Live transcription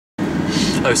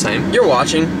Oh, same. You're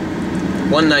watching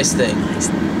One Nice Thing.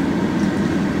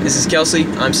 This is Kelsey.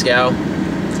 I'm Skow.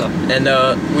 What's up? And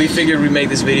we figured we'd make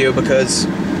this video because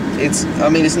it's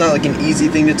not like an easy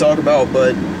thing to talk about,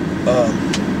 but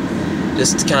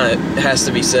just kind of has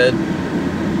to be said.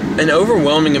 An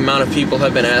overwhelming amount of people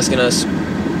have been asking us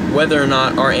whether or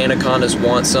not our anacondas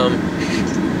want some,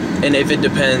 and if it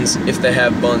depends if they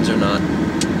have buns or not.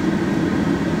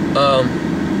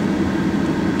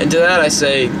 And to that I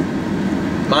say,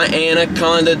 my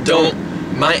anaconda don't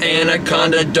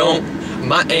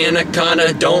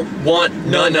want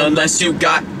none unless you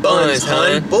got buns,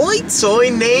 hun. Boy, toy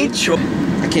nature.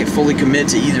 I can't fully commit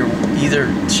to either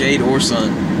shade or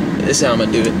sun. This is how I'm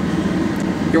gonna do it.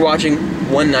 You're watching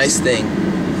One Nice Thing.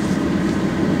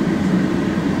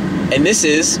 And this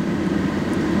is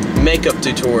makeup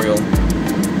tutorial.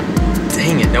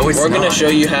 Dang it, no it's not. We're gonna show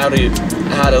you how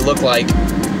to look like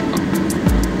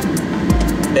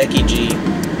Becky G.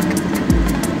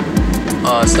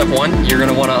 Step one, you're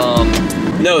gonna wanna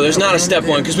No, there's not a step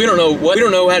one because we don't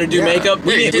know how to do makeup.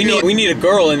 We need a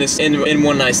girl in this in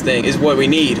One Nice Thing is what we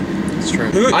need. It's true.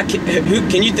 Who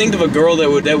can you think of a girl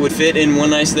that would fit in One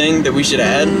Nice Thing that we should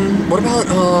add? What about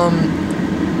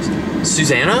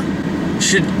Susanna?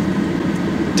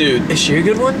 Dude, is she a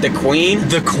good one? The Queen?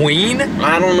 The Queen?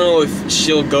 I don't know if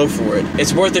she'll go for it.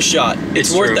 It's worth a shot.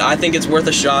 I think it's worth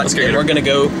a shot. Let's go and we're gonna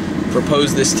go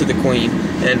propose this to the Queen.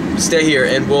 And stay here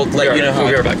and we'll let you know how.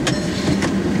 We'll be right back.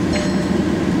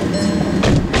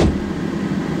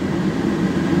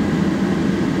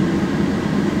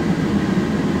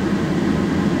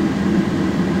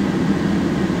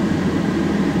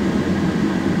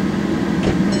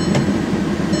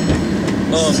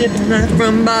 Sipping right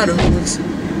from bottles.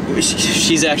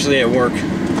 She's actually at work.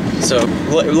 So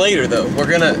later though, we're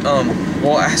gonna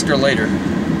we'll ask her later.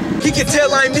 He can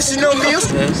tell I ain't missing no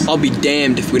meals. I'll be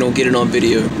damned if we don't get it on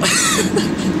video.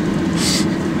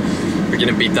 We're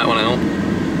gonna beat that one out.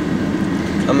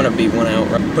 I'm gonna beat one out.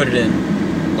 Put it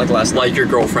in, like last night. Like your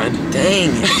girlfriend. Dang.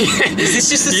 Is this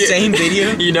just the same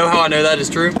video? You know how I know that is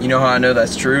true? You know how I know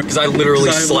that's true? Because I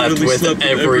literally slept with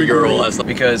every girl last night.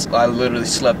 Because I literally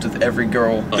slept with every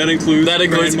girl. That includes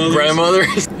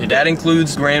grandmothers. That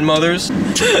includes grandmothers.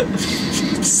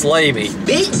 Slay me.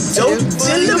 Big dope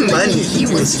till the money, he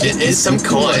was getting some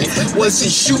coin. Was in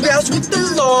shootouts with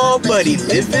the law, but he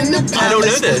lived in the palace. I don't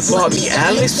know this. Bobby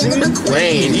Alex and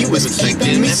McQueen, he was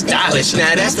keeping me stylish.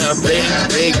 Now that's a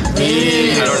big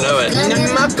deal. I don't know it. In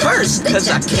my purse, cause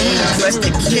I can't trust to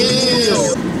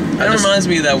kill. That reminds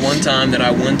me of that one time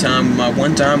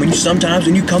when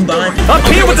you come by. I'm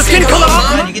here with the skin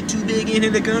color. You get too big into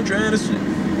the country.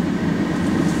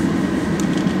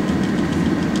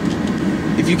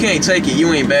 If you can't take it,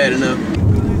 you ain't bad enough.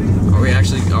 Are we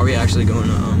actually going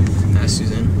to ask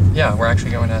Suzanne? Yeah, we're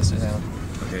actually going to ask Suzanne.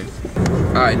 Okay.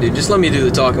 All right, dude. Just let me do the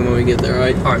talking when we get there. All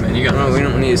right. All right, man. You got it. We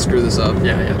don't need to screw this up.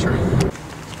 Yeah, true.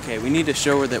 Okay, we need to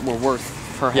show her that we're worth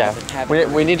her. Yeah.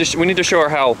 We need to show her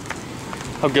how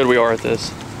good we are at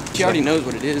this. She already knows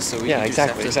what it is, so we can just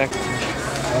have to. Exactly.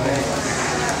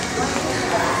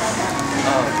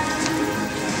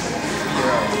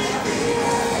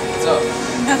 What's up?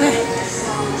 Nothing.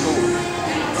 Cool.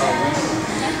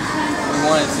 We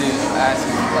wanted to ask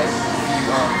you, like,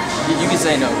 you can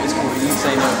say no. It's cool. You can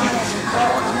say no.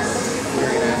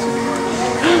 We're gonna ask you.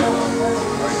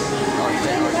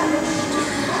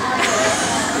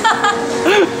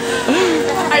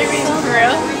 Are you being for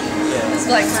real? Yeah. Just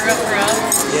like for real?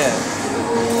 Yeah.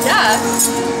 Yeah.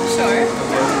 Sure.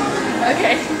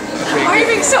 Okay. Why are you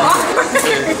being so awkward?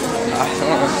 I don't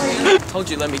know. I told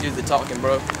you let me do the talking,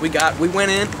 bro. We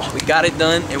went in, we got it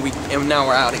done, and now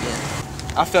we're out again.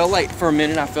 I felt like for a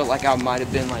minute I might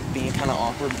have been like being kind of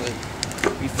awkward, but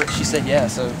she said yeah,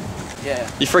 so yeah.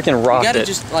 You freaking rocked it. You gotta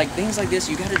just like things like this.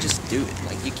 You gotta just do it.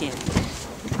 Like you can't.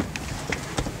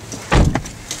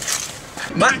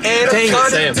 My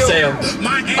anaconda. Sam.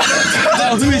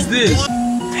 Oh, who is this?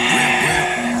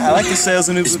 I like the sales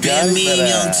and Uber guys, He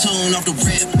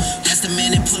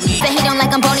don't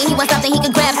like I'm bony, he wants something he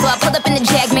could grab, so I pulled up in the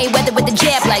Jag, made weather with the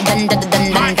jab like dun dun dun dun.